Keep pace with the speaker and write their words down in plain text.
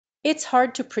It's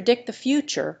hard to predict the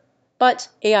future, but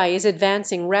AI is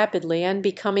advancing rapidly and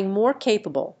becoming more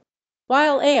capable.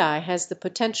 While AI has the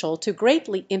potential to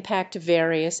greatly impact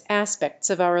various aspects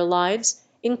of our lives,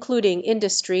 including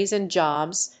industries and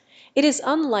jobs, it is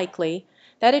unlikely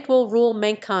that it will rule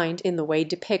mankind in the way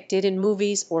depicted in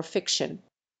movies or fiction.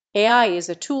 AI is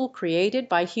a tool created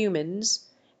by humans,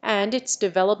 and its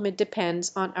development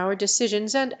depends on our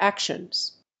decisions and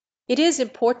actions. It is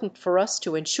important for us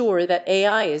to ensure that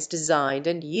AI is designed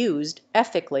and used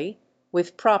ethically,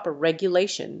 with proper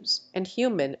regulations and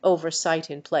human oversight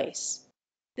in place.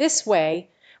 This way,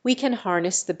 we can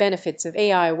harness the benefits of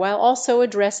AI while also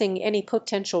addressing any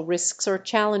potential risks or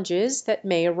challenges that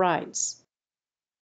may arise.